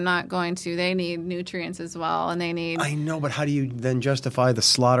 fine, but I'm not going to. They need nutrients as well, and they need. I know, but how do you then justify the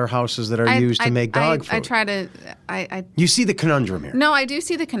slaughterhouses that are used to make dog food? I try to. You see the conundrum here. No, I do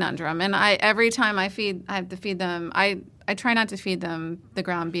see the conundrum, and every time I have to feed them. I try not to feed them the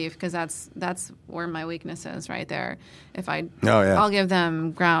ground beef because that's where my weakness is right there. I'll give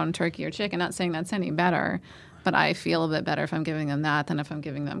them ground turkey or chicken. Not saying that's any better. But I feel a bit better if I'm giving them that than if I'm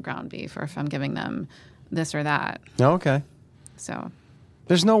giving them ground beef or if I'm giving them this or that. Okay. So.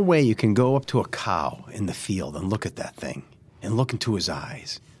 There's no way you can go up to a cow in the field and look at that thing and look into his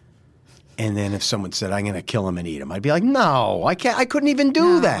eyes. And then if someone said, I'm going to kill him and eat him, I'd be like, no, I can't. I couldn't even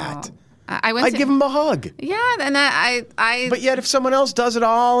do that. I'd give him a hug. Yeah, and I. But yet if someone else does it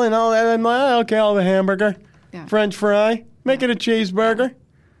all and all that, I'm like, okay, I'll have a hamburger, French fry, make it a cheeseburger.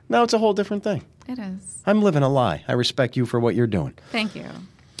 Now it's a whole different thing. It is. I'm living a lie. I respect you for what you're doing. Thank you.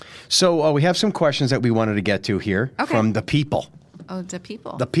 So we have some questions that we wanted to get to here from the people. Oh, the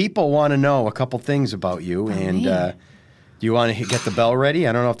people. The people want to know a couple things about you. Do you want to get the bell ready?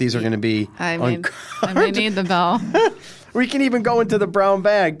 I don't know if these are going to be I may need the bell. We can even go into the brown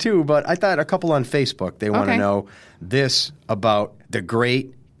bag, too. But I thought a couple on Facebook, they want to know this about the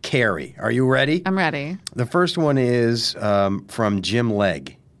great Kerry. Are you ready? I'm ready. The first one is from Jim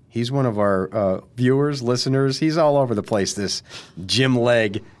Legg. He's one of our viewers, listeners. He's all over the place, this Jim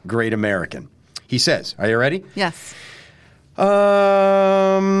Legg, great American. He says, are you ready? Yes.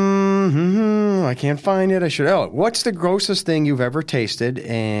 I can't find it. What's the grossest thing you've ever tasted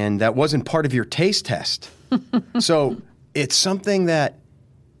and that wasn't part of your taste test? So it's something that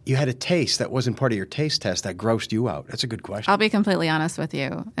you had a taste that wasn't part of your taste test that grossed you out. That's a good question. I'll be completely honest with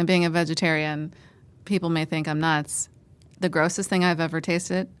you. And being a vegetarian, people may think I'm nuts. The grossest thing I've ever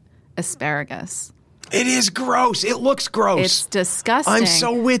tasted, asparagus. It is gross. It looks gross. It's disgusting. I'm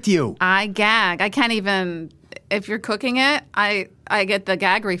so with you. I gag. I can't even. If you're cooking it, I get the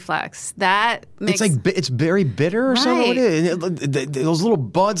gag reflex. That makes it's very bitter or something. What is it? Those little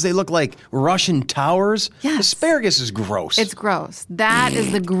buds, they look like Russian towers. Yes. Asparagus is gross. It's gross. That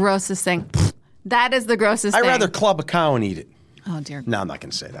is the grossest thing. That is the grossest thing. I'd rather club a cow and eat it. Oh, dear. No, I'm not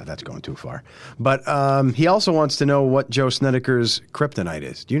going to say that. That's going too far. But he also wants to know what Joe Snedeker's kryptonite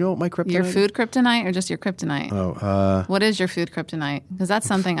is. Do you know what my kryptonite is? Your food kryptonite or just your kryptonite? What is your food kryptonite? Because that's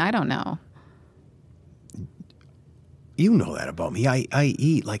something I don't know. You know that about me. I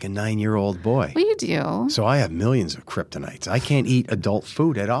eat like a 9-year-old boy. Well, you do. So I have millions of kryptonites. I can't eat adult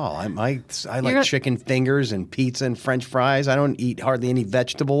food at all. I like chicken fingers and pizza and French fries. I don't eat hardly any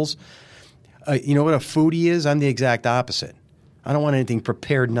vegetables. You know what a foodie is? I'm the exact opposite. I don't want anything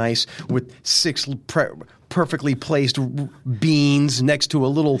prepared nice with 6 perfectly placed beans next to a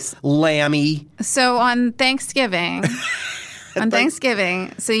little lammy. So on Thanksgiving,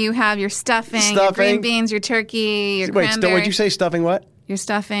 so you have your stuffing, your green beans, your turkey, your cranberry. What'd you say? Stuffing what? Your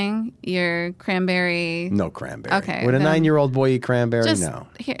stuffing, your cranberry. No cranberry. Okay. Would a 9-year-old boy eat cranberry? No.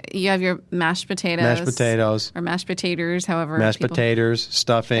 You have your mashed potatoes. Or mashed potatoes, however. Mashed potatoes,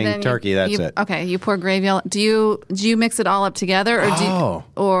 stuffing, turkey, that's it. Okay, you pour gravy. Do you mix it all up together?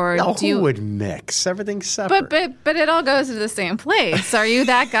 Or who would mix? Everything's separate. But it all goes to the same place. Are you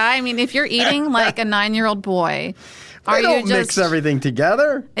that guy? I mean, if you're eating like a 9-year-old boy... They don't mix everything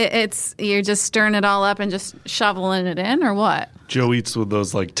together. You're just stirring it all up and just shoveling it in, or what? Joe eats with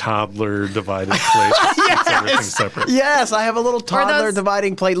those like toddler divided plates. Yes. Everything separate. Yes, I have a little toddler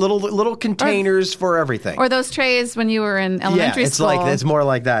dividing plate, little containers for everything. Or those trays when you were in elementary school. It's more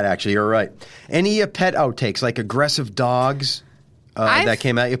like that. Actually, you're right. Any pet outtakes, like aggressive dogs, that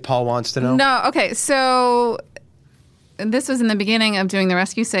came at you? Paul wants to know. No. Okay, so. This was in the beginning of doing the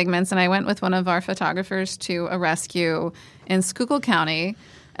rescue segments, and I went with one of our photographers to a rescue in Schuylkill County.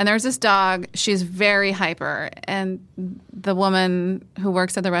 And there's this dog. She's very hyper. And the woman who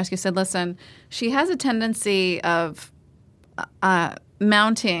works at the rescue said, listen, she has a tendency of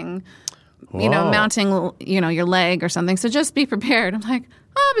mounting your leg or something. So just be prepared. I'm like,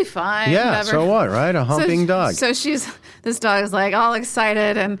 I'll be fine. Yeah, whatever. So what, right? A humping dog. So this dog is like all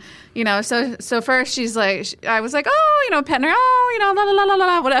excited, and so first she's like, I was like, petting her, la la la la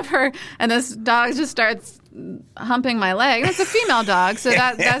la, whatever, and this dog just starts humping my leg. It's a female dog, so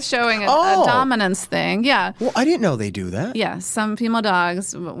that's showing a dominance thing. Yeah. Well, I didn't know they do that. Yeah, some female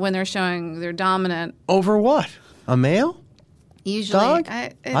dogs when they're showing their dominant over what? A male? Usually, dog?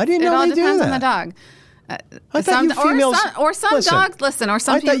 I didn't know they do that. It all depends on the dog. I thought you females...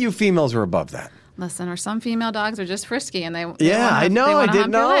 I thought you females were above that. Listen, or some female dogs are just frisky and they I know. I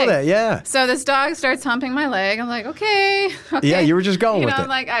didn't know that. Yeah. So this dog starts humping my leg. I'm like, okay. Yeah, you were just going with it. I'm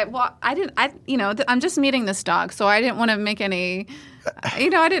like, I'm just meeting this dog, so I didn't want to make any. I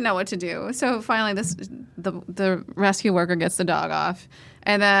didn't know what to do. So finally, the rescue worker gets the dog off,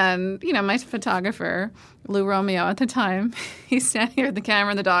 and then my photographer, Lou Romeo at the time, he's standing here with the camera,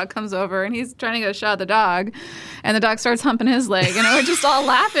 and the dog comes over, and he's trying to get a shot of the dog, and the dog starts humping his leg, and we're just all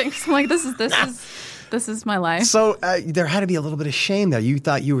laughing. So I'm like, this is my life. So there had to be a little bit of shame there. You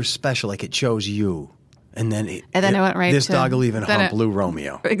thought you were special, like it chose you, and then it went right. This dog will even hump Lou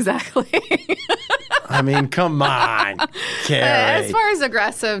Romeo. Exactly. I mean, come on, Kerry. As far as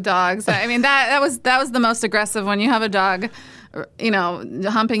aggressive dogs, I mean that was the most aggressive one. You have a dog,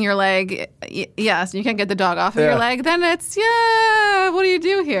 humping your leg. Yes, you can't get the dog off of your leg. Then it's what do you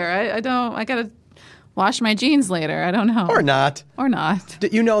do here? I gotta wash my jeans later. I don't know. Or not.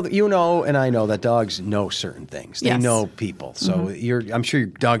 You know, and I know that dogs know certain things. They know people. So I'm sure your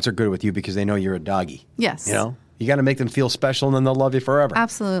dogs are good with you because they know you're a doggy. Yes. You got to make them feel special, and then they'll love you forever.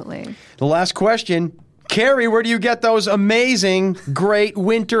 Absolutely. The last question. Kerry, where do you get those amazing, great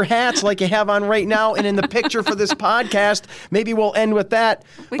winter hats like you have on right now and in the picture for this podcast? Maybe we'll end with that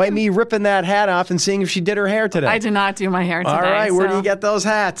me ripping that hat off and seeing if she did her hair today. I did not do my hair today. All right, where do you get those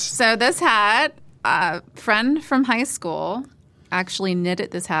hats? So this hat, a friend from high school actually knitted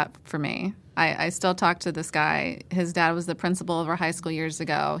this hat for me. I still talk to this guy. His dad was the principal of our high school years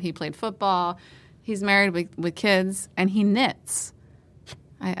ago. He played football. He's married with kids, and he knits.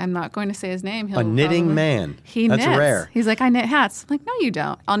 I'm not going to say his name. A knitting man. That's knits. Rare. He's like, I knit hats. I'm like, no, you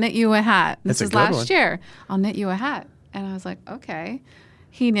don't. I'll knit you a hat. This was last year. I'll knit you a hat. And I was like, okay.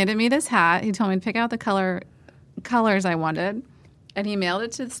 He knitted me this hat. He told me to pick out the colors I wanted. And he mailed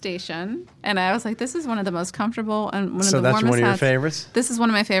it to the station. And I was like, this is one of the most comfortable and one of the warmest hats. So that's one of your favorites? This is one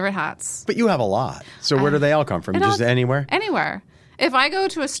of my favorite hats. But you have a lot. So where do they all come from? Just anywhere? Anywhere. If I go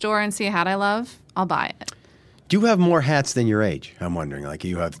to a store and see a hat I love, I'll buy it. Do you have more hats than your age? I'm wondering. Like,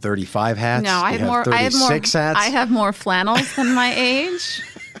 you have 35 hats? No, I have more. 36 hats? I have more flannels than my age.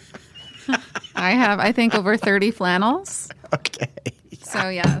 I have, I think, over 30 flannels. Okay. So,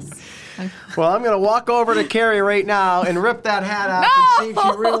 yes. Well, I'm going to walk over to Kerry right now and rip that hat out and see if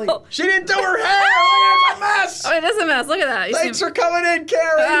she really... She didn't do her hair! Look at it, it's a mess! Oh, it is a mess. Look at that. Thanks for coming in,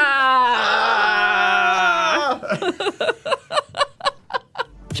 Kerry!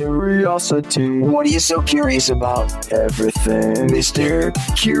 Curiosity. What are you so curious about? Everything, Mr.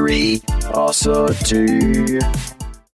 Curiosity.